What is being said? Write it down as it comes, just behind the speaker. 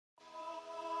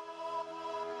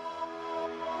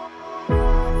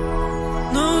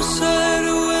closer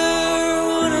to where I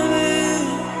wanna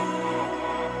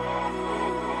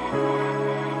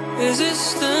be? Is it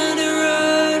standing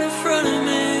right in front of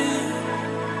me?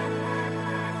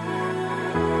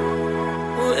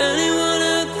 Will anyone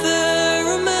out there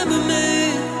remember me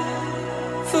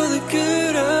for the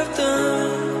good I've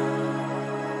done?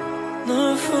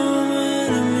 Not for my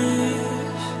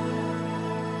enemies.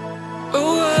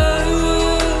 Oh, I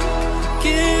would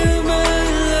give my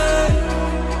life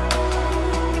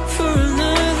for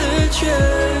another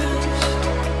chance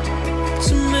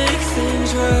to make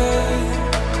things right.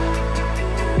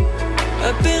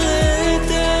 I've been let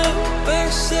down by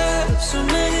yourself so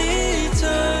many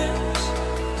times,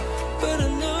 but I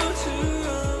know to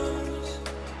run.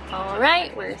 Alright,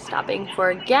 we're stopping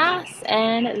for gas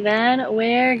and then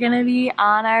we're gonna be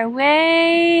on our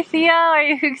way. Theo, are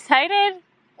you excited?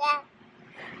 Yeah.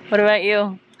 What about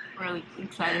you? Really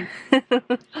excited.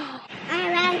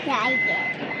 I'm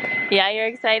excited. Yeah, you're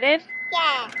excited?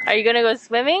 Yeah. Are you gonna go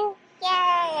swimming?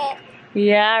 Yeah.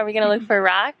 Yeah, are we gonna look for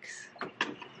rocks?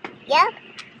 Yep.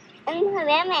 And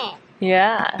swimming.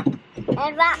 Yeah.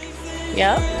 And rock.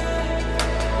 Yep.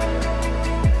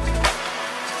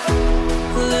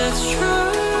 Let's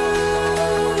try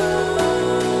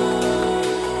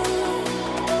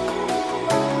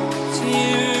to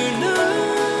unite.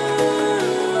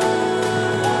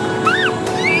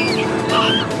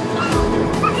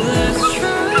 Let's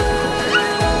try.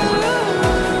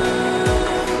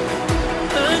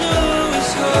 I know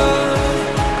it's hard.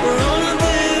 We're on a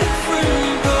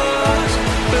different path,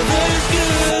 but there's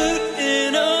good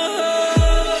in our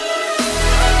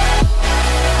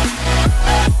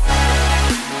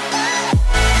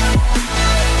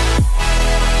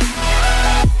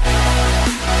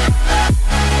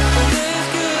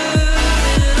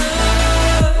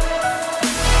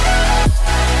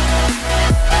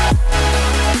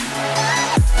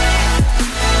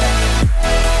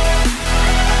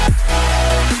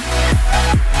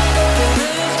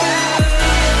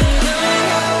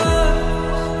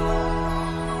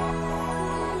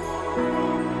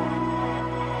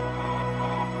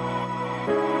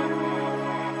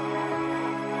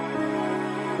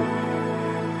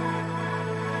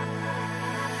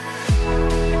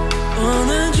on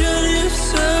a journey of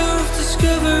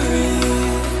self-discovery.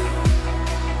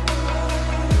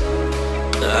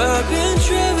 I've been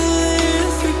traveling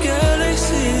through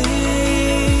galaxies.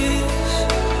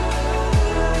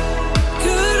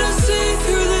 Could I see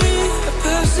through the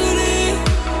opacity?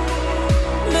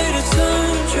 Made a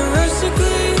turn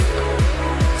drastically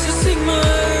to seek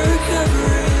my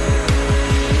recovery.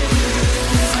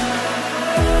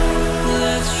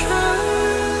 Let's try.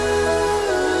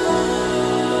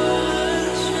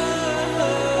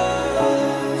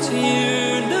 To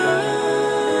unite.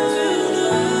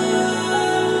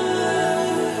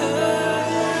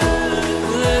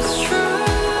 Let's try.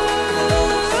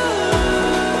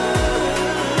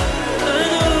 I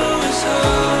know it's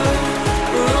hard.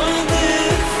 We're on a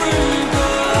different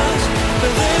path,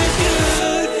 but there's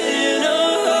good in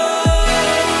our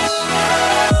hearts.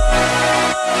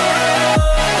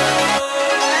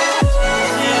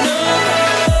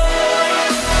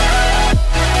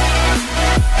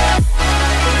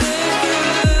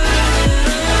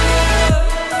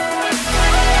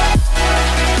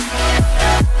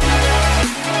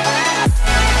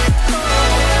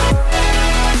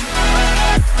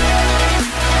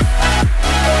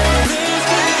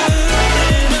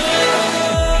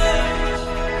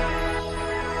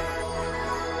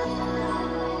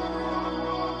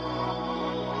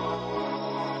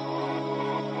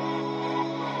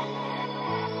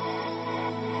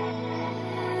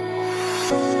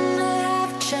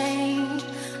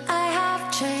 I have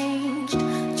changed,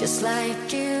 just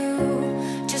like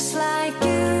you, just like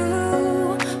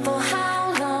you. For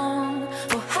how long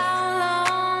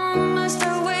must I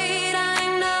wait?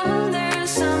 I know there's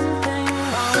something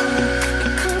wrong.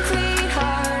 Your concrete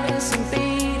heart isn't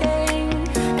beating,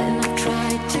 and I've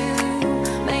tried to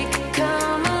make it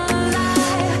come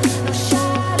alive. No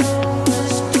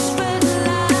shadows, just red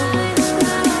lines.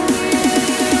 Now I'm here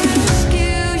to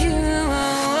rescue you.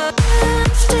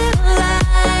 I'm still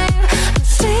alive. I'm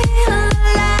still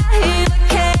alive. I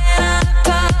can't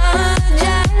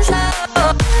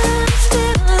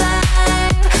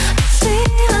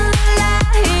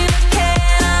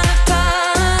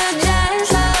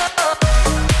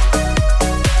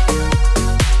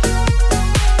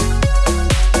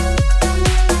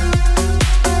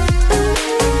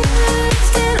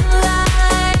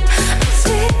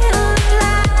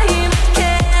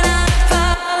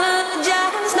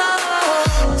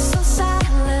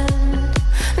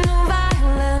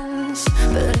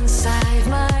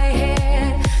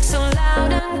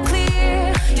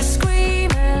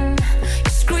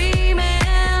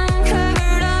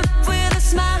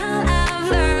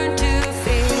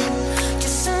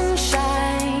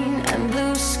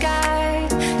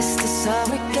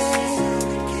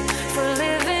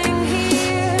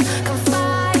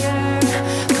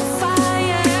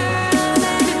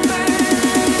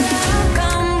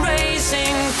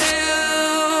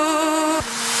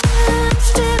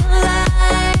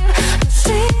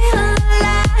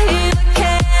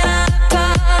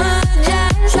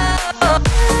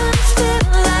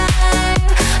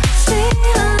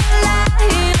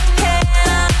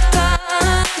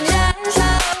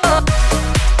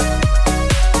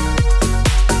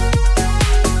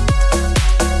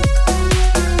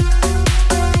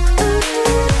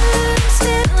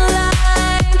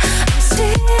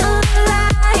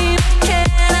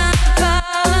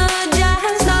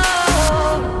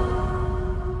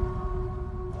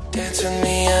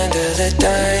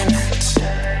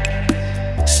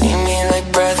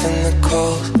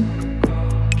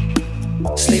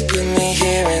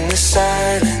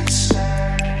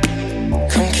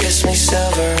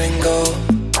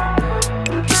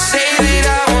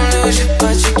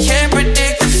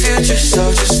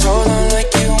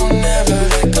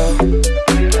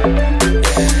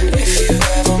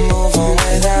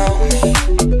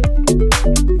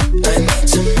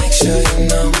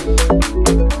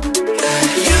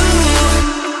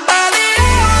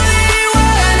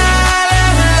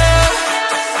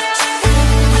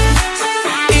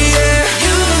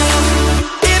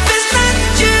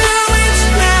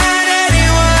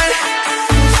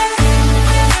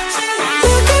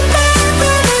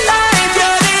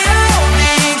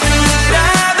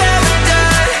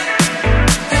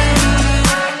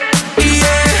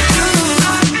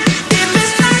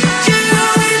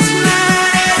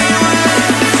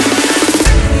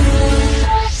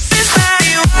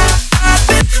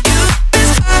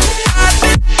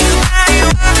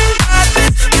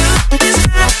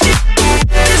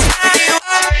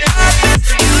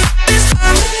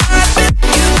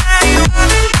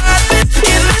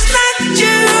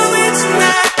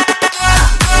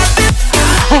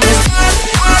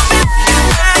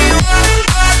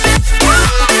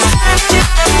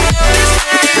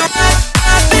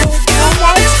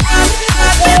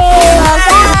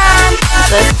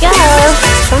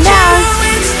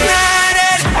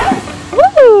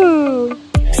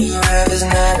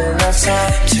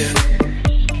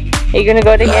you gonna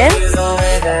go again?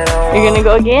 You're gonna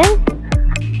go again?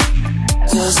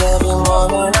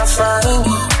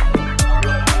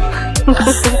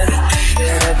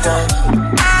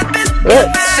 Look,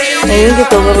 I didn't get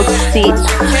the little seat.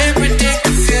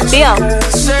 Theo,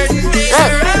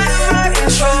 look.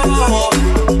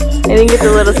 I didn't get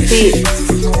the little seat.